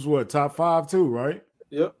 Bills was what, top 5 too, right?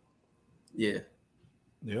 Yep. Yeah.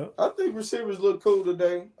 Yeah. I think receivers look cool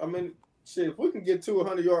today. I mean, shit, if we can get 2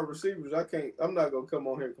 100-yard receivers, I'm not gonna come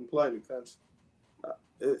on here complaining because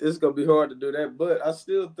it's gonna be hard to do that. But I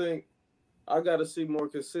still think I gotta see more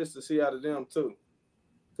consistency out of them too.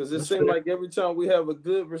 Because it seems like every time we have a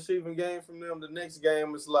good receiving game from them, the next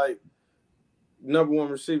game is like number 1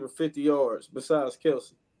 receiver 50 yards besides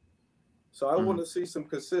Kelsey. So I want to see some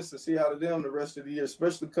consistency out of them the rest of the year,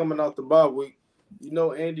 especially coming out the bye week.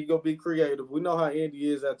 Andy gonna be creative. We know how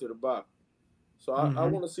Andy is after the bye. So I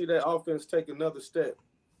want to see that offense take another step.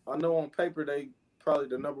 I know on paper they probably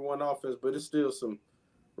the number 1 offense, but it's still some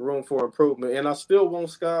room for improvement. And I still want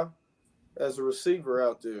Sky as a receiver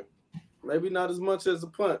out there. Maybe not as much as a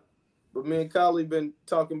punt, but me and Kylie been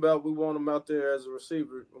talking about we want him out there as a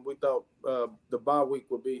receiver, and we thought the bye week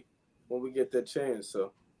would be when we get that chance.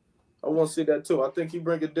 So I want to see that too. I think he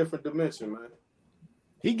bring a different dimension, man.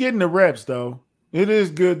 He getting the reps though. It is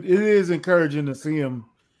good. It is encouraging to see him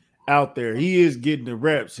out there. He is getting the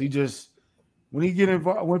reps. He just when he get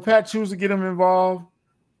involved, when Pat chooses to get him involved.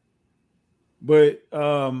 But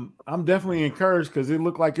I'm definitely encouraged because it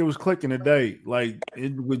looked like it was clicking today. Like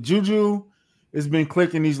with Juju, it's been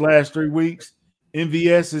clicking these last 3 weeks.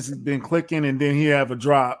 MVS has been clicking, and then he have a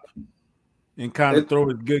drop and kind of throw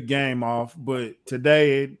his good game off. But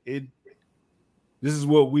today, this is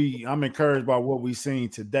what I'm encouraged by what we've seen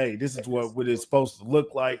today. This is what it's supposed to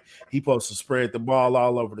look like. He's supposed to spread the ball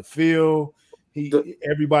all over the field.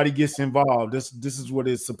 Everybody gets involved. This is what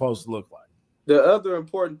it's supposed to look like. The other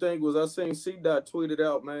important thing was I seen C-Dot tweeted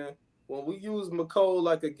out, man, when we use McCole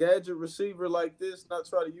like a gadget receiver like this, not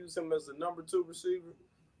try to use him as a number 2 receiver,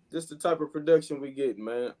 this the type of production we get,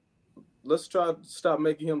 man. Let's try to stop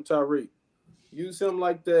making him Tyreek. Use him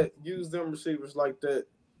like that. Use them receivers like that.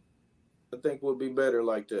 I think we'll be better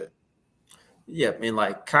like that. Yeah, I mean,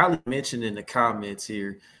 like Kylie mentioned in the comments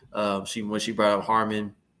here, when she brought up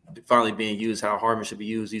Harmon finally being used, how Harmon should be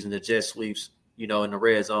used using the jet sweeps, in the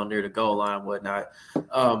red zone near the goal line and whatnot.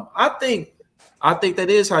 I think that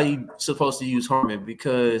is how you're supposed to use Harmon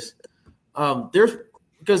because there's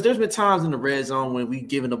been times in the red zone when we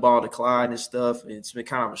giving the ball to Clyde and stuff, and it's been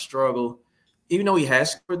kind of a struggle. Even though he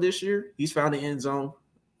has scored this year, he's found the end zone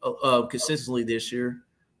consistently this year.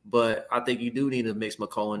 But I think you do need to mix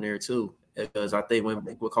McCole in there too, because I think when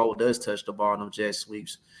McCole does touch the ball on them jet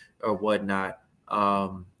sweeps or whatnot,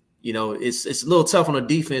 it's a little tough on the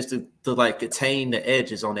defense to like contain the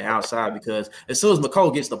edges on the outside because as soon as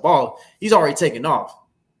McCole gets the ball, he's already taken off.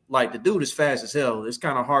 Like the dude is fast as hell. It's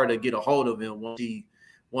kind of hard to get a hold of him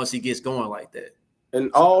once he gets going like that.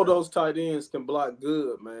 And all those tight ends can block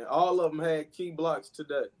good, man. All of them had key blocks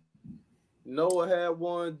today. Noah had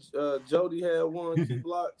one. Jody had one. Key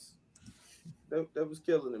blocks. That was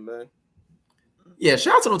killing it, man. Yeah,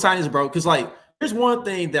 shout out to the Titans, bro. Because there's one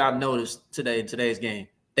thing that I noticed today in today's game.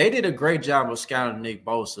 They did a great job of scouting Nick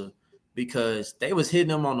Bosa because they was hitting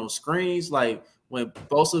him on those screens. Like when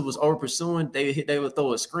Bosa was over pursuing, they would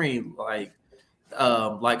throw a screen like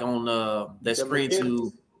on that screen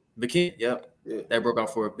to McKinney. Yep, yeah. That broke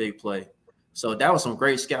out for a big play. So that was some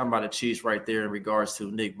great scouting by the Chiefs right there in regards to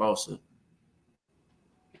Nick Bosa.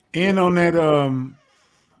 And on that,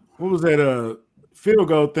 what was that field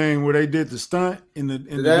goal thing where they did the stunt and the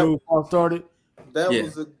dude started? That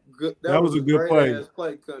was a good play.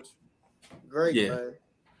 Play country. Great, man.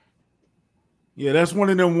 Yeah, that's one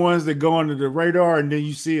of them ones that go under the radar, and then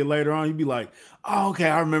you see it later on. You'd be like, "Oh, okay,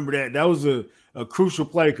 I remember that." That was a crucial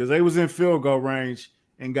play because they was in field goal range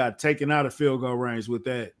and got taken out of field goal range with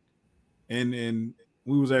that, and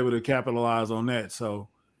we was able to capitalize on that. So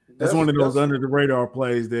that's one of those under the radar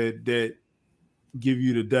plays that give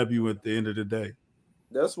you the W at the end of the day.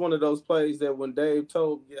 That's one of those plays that when Dave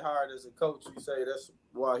Tobe get hired as a coach, you say that's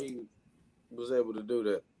why he was able to do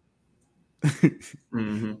that.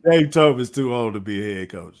 Mm-hmm. Dave Tobe is too old to be a head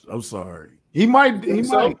coach. I'm sorry. He might.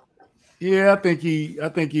 Yeah, I think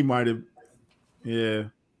he might have. Yeah.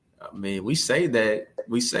 I mean, we say that,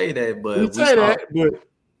 but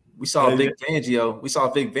we saw Vic Fangio. We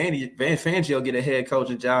saw Vic Fangio get a head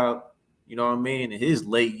coaching job. You know what I mean? In his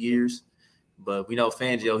late years, but we know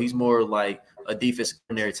Fangio. He's more like a defensive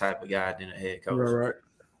coordinator type of guy than a head coach. Right.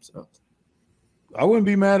 So I wouldn't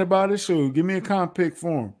be mad about it. Shoot, give me a comp pick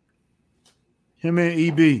for him and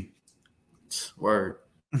EB. Word.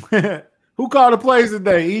 Who called the plays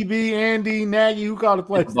today? EB, Andy, Nagy. Who called the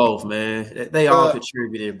plays? Both, man. They all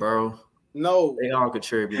contributed, bro. No, they all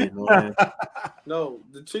contributed, man. No,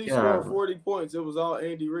 the Chiefs scored 40 points. It was all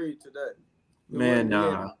Andy Reid today. Man,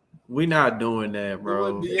 nah. We not doing that,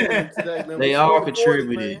 bro. Today, man. They all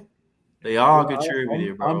contributed. 40, they all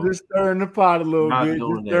contributed, bro. I'm just stirring the pot a little bit.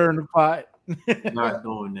 Just stirring the pot. Not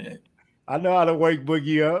doing that. I know how to wake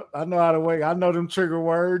Boogie up. I know them trigger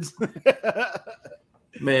words.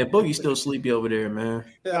 Man, Boogie's still sleepy over there, man.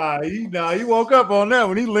 He woke up on that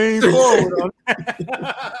when he leaned forward. On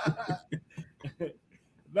that.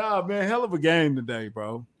 Nah, man, hell of a game today,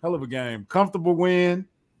 bro. Hell of a game. Comfortable win.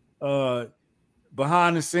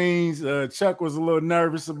 Behind the scenes, Chuck was a little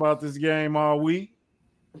nervous about this game all week.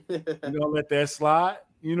 You don't let that slide.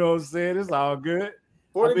 You know what I'm saying? It's all good.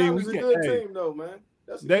 49ers a good team, though, man.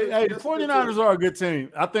 The 49ers are a good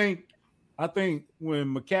team. I think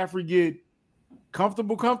when McCaffrey get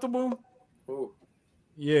comfortable,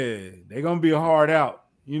 yeah, they're gonna be a hard out.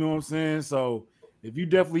 You know what I'm saying? So if you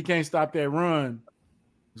definitely can't stop that run,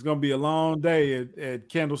 it's gonna be a long day at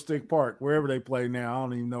Candlestick Park, wherever they play now. I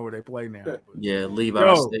don't even know where they play now. But, yeah,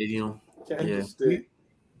 Levi Stadium. Yeah.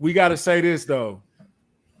 We got to say this though.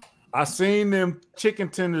 I seen them chicken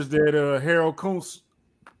tenders that Harold Kuntz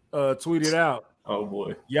tweeted out. Oh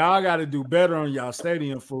boy, y'all got to do better on y'all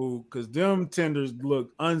stadium food because them tenders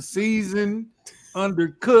look unseasoned,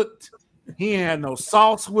 undercooked. He ain't had no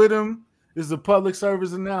sauce with him. This is a public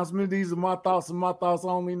service announcement. These are my thoughts and my thoughts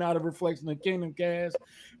only, not a reflection of Kingdom Cast.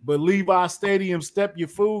 But Levi Stadium, step your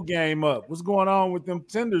food game up. What's going on with them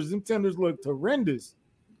tenders? Them tenders look horrendous.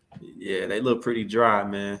 yeah, they look pretty dry,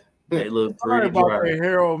 man. They look Sorry pretty about dry. that,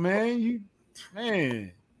 Harold, man.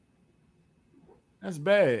 Man, that's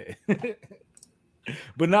bad.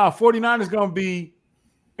 But now 49 is going to be,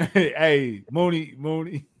 hey, Mooney.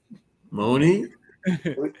 Hello, Mooney.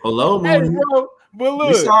 Hey, bro, but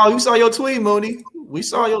look. We saw your tweet, Mooney. We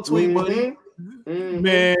saw your tweet, buddy.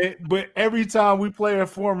 Man, but every time we play a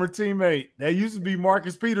former teammate, that used to be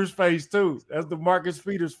Marcus Peters' face too. That's the Marcus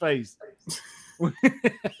Peters face.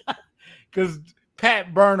 Because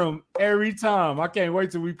Pat Burnham every time. I can't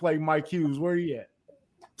wait till we play Mike Hughes. Where he at?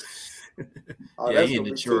 Oh, yeah, that's he in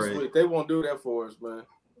gonna be Detroit. too sweet. They won't do that for us, man.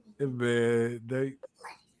 Man, they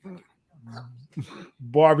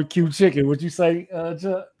barbecue chicken. What you say,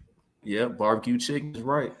 Chuck? Yeah, barbecue chicken is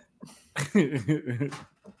right.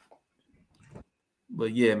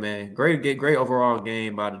 But yeah, man, great overall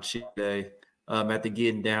game by the Chiefs today. After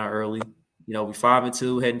getting down early, we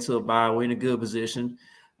 5-2, heading to a bye. We're in a good position.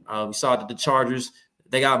 We saw that the Chargers,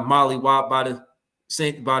 they got mollywopped by the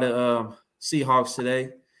Seahawks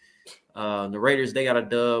today. The Raiders, they got a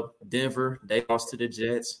dub. Denver, they lost to the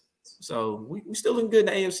Jets. So we still looking good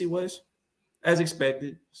in the AFC West, as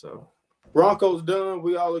expected. So Broncos done.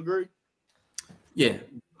 We all agree. Yeah,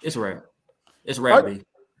 it's a wrap. It's a wrap.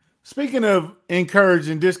 Speaking of encourage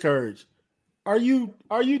and discourage, are you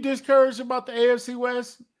discouraged about the AFC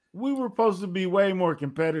West? We were supposed to be way more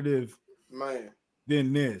competitive, man,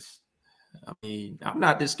 than this. I mean, I'm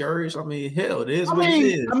not discouraged. I mean, hell, it is what it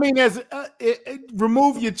is. I mean, as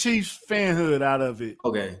remove your Chiefs fanhood out of it.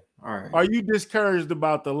 Okay, all right. Are you discouraged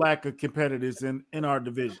about the lack of competitiveness in our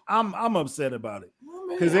division? I'm upset about it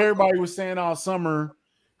because everybody was saying all summer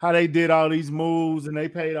how they did all these moves and they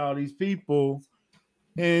paid all these people,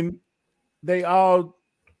 and they all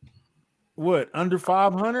under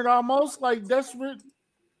 500 almost. Like that's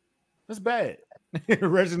bad.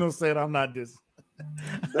 Reginald said, "I'm not this."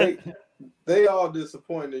 They all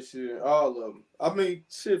disappointed this year, all of them. I mean,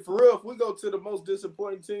 shit, for real, if we go to the most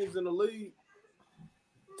disappointing teams in the league,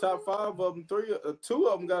 top 5 of them, 2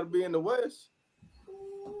 of them got to be in the West.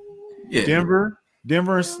 Yeah, Denver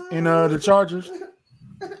and the Chargers.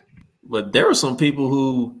 But there were some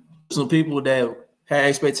people that had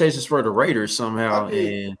expectations for the Raiders somehow,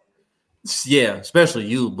 and yeah, especially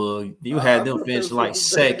you, Bug. You had them finish like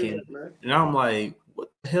second, and I'm like,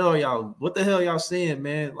 what the hell y'all saying,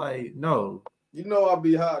 man? Like, no. You know I'll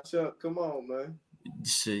be hot, Chuck. Come on, man.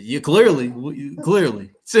 Shit, you clearly.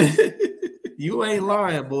 You ain't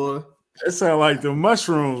lying, boy. That sound like the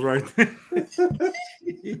mushrooms right there.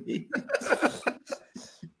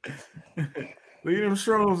 Leave them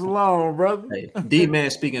shrooms alone, brother. Hey,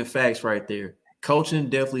 D-man speaking facts right there. Coaching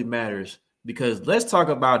definitely matters because let's talk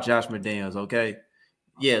about Josh McDaniels, okay?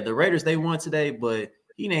 Yeah, the Raiders, they won today, but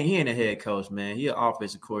he ain't a head coach, man. He an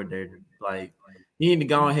offensive coordinator. Like, he need to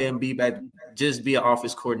go ahead and be an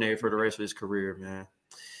offense coordinator for the rest of his career, man.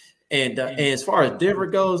 And as far as Denver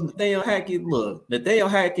goes, Nathaniel Hackett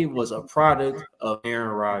was a product of Aaron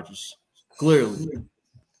Rodgers. Clearly.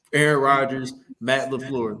 Aaron Rodgers, Matt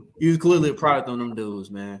LaFleur. He was clearly a product on them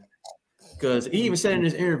dudes, man. Because he even said in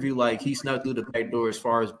his interview, like, he snuck through the back door as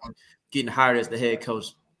far as getting hired as the head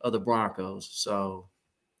coach of the Broncos. So,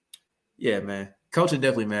 yeah, man. Coaching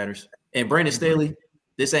definitely matters. And Brandon Staley,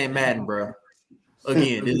 this ain't Madden, bro.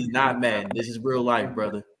 Again, this is not Madden. This is real life,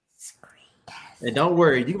 brother. And don't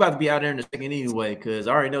worry, you about to be out there in the second anyway, because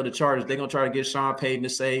I already know the Chargers, they're going to try to get Sean Payton to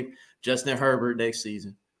save Justin Herbert next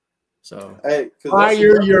season. So, hey,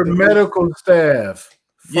 fire your medical staff.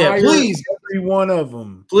 Yeah, please. Every one of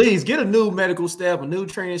them. Please get a new medical staff, a new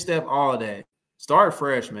training staff, all that. Start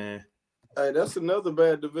fresh, man. Hey, that's another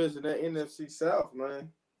bad division, that NFC South, man.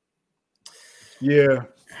 Yeah.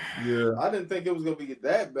 I didn't think it was going to be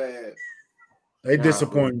that bad. They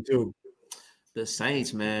disappointing too. The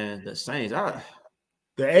Saints, man. The Saints.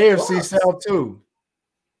 The AFC South too.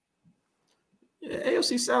 Yeah,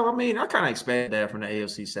 AFC South. I mean, I kind of expect that from the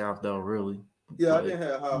AFC South, though. Really. Yeah, I didn't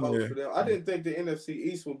have high hopes for them. I didn't think the NFC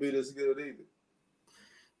East would be this good either.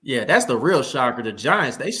 Yeah, that's the real shocker. The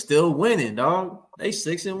Giants, they still winning, dog. They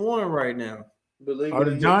 6-1 right now. Are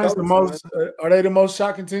the Giants the most? Are they the most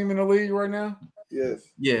shocking team in the league right now? Yes.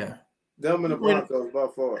 Yeah. Them and the Broncos by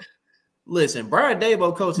far. Listen, Brian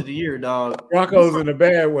Daboll, coach of the year, dog. Broncos in a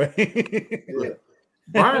bad way. Yeah.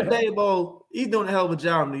 Brian Daboll, he's doing a hell of a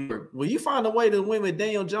job in New York. When you find a way to win with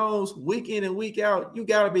Daniel Jones week in and week out, you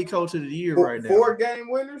got to be coach of the year right now. 4 game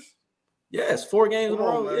winners? Yes, 4 games in a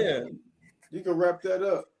row. Man. Yeah. You can wrap that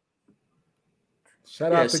up.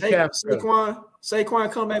 Shout out to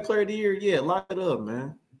Saquon comeback player of the year. Yeah, lock it up,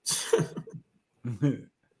 man.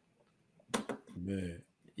 Man.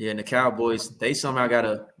 Yeah, and the Cowboys, they somehow got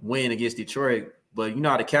to win against Detroit. But you know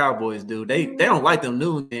how the Cowboys do. They don't like them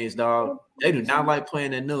noon games, dog. They do not like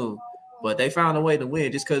playing at noon. But they found a way to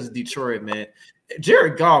win just because of Detroit, man.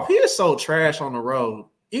 Jared Goff, he is so trash on the road.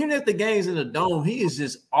 Even if the game's in the dome, he is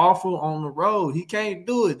just awful on the road. He can't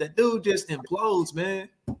do it. That dude just implodes, man.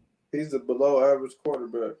 He's a below-average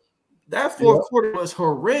quarterback. That fourth quarter was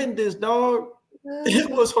horrendous, dog. It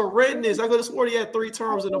was horrendous. I could have sworn he had 3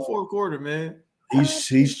 turnovers in the fourth quarter, man.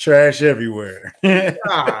 He's trash everywhere.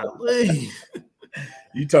 Golly.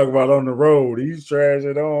 You talk about on the road. He's trash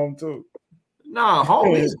at home too. Nah,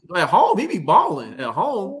 at home he be balling at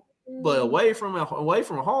home, but away from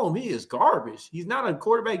home he is garbage. He's not a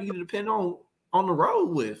quarterback you can depend on the road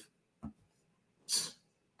with.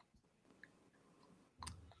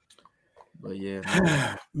 But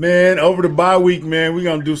yeah, man, over the bye week, man, we're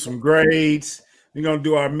gonna do some grades. We're gonna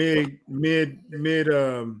do our mid what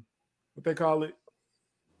they call it?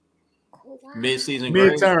 Midseason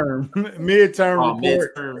midterm report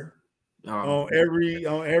midterm. On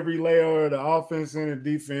every layer of the offense and the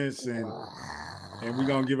defense, and we're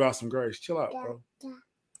gonna give out some grades. Chill out, bro.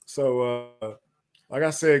 So like I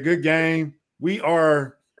said, good game. We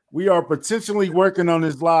are potentially working on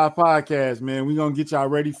this live podcast, man. We're gonna get y'all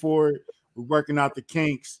ready for it. We're working out the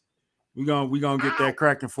kinks. We're gonna get that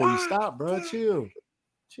cracking for you. Stop, bro. Chill,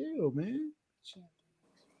 man.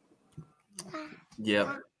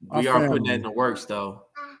 Yeah, we are putting that in the works, though.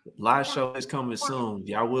 Live show is coming soon.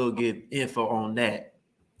 Y'all will get info on that,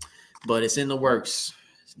 but it's in the works.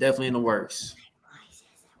 It's definitely in the works.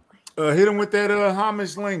 Hit him with that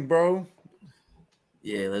homage link, bro.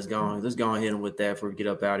 Yeah, let's go and hit him with that before we get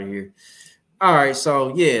up out of here. All right,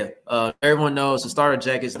 so yeah, everyone knows the starter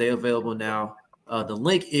jackets, they're available now. The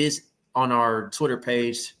link is on our Twitter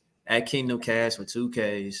page at KingdomCast with 2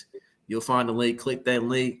 Ks. You'll find the link. Click that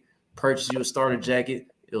link. Purchase you a starter jacket.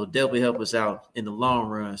 It'll definitely help us out in the long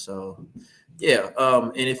run. So, yeah.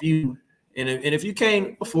 And if you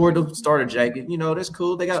can't afford the starter jacket, that's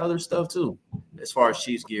cool. They got other stuff too, as far as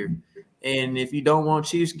Chiefs gear. And if you don't want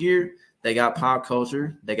Chiefs gear, they got pop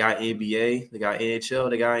culture. They got NBA. They got NHL.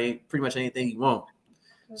 They got pretty much anything you want.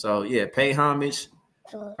 So yeah, pay homage.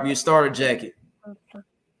 Have your starter jacket.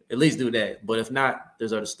 At least do that. But if not,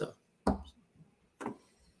 there's other stuff.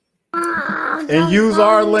 And use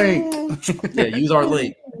our link. Yeah, use our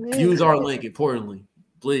link. Use our link, importantly,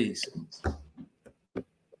 please.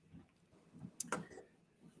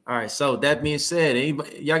 All right, so that being said,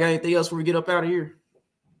 y'all got anything else before we get up out of here?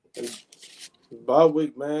 Bye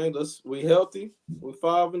week, man. We healthy. We're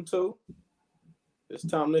 5-2. It's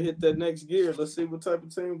time to hit that next gear. Let's see what type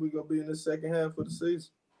of team we're gonna be in the second half of the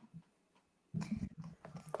season.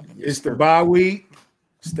 It's the bye week.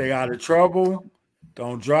 Stay out of trouble.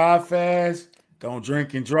 Don't drive fast. Don't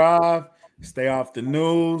drink and drive. Stay off the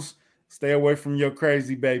news. Stay away from your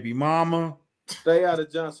crazy baby mama. Stay out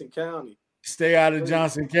of Johnson County. Stay out of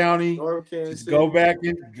Johnson County. Just go back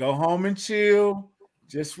and go home and chill.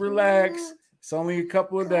 Just relax. It's only a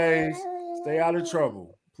couple of days. Stay out of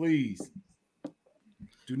trouble, please.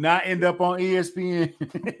 Do not end up on ESPN.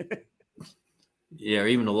 Yeah, or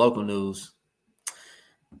even the local news.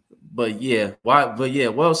 But yeah,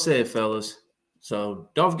 well said, fellas. So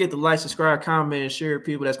don't forget to like, subscribe, comment, and share,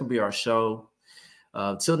 people. That's gonna be our show.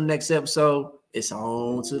 Till the next episode, it's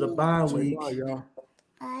on to the bye week. Bye, y'all.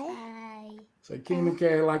 Bye. Say Kingdom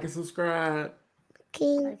K, like and subscribe.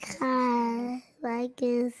 Like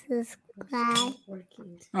and subscribe.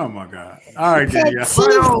 Oh my God! All right, then, y'all.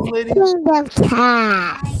 Right on, Lenny. Kingdom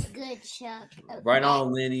Cast. Good, Chuck. Okay. Right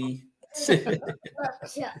on, Lenny. Chuck.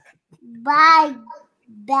 Bye,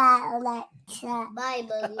 Chuck. Bye,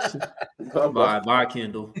 buddy. Bye,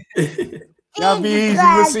 Kendall. Y'all be easy.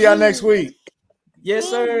 We'll see y'all next week. Yes,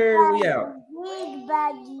 sir. We out. Big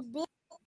buddy.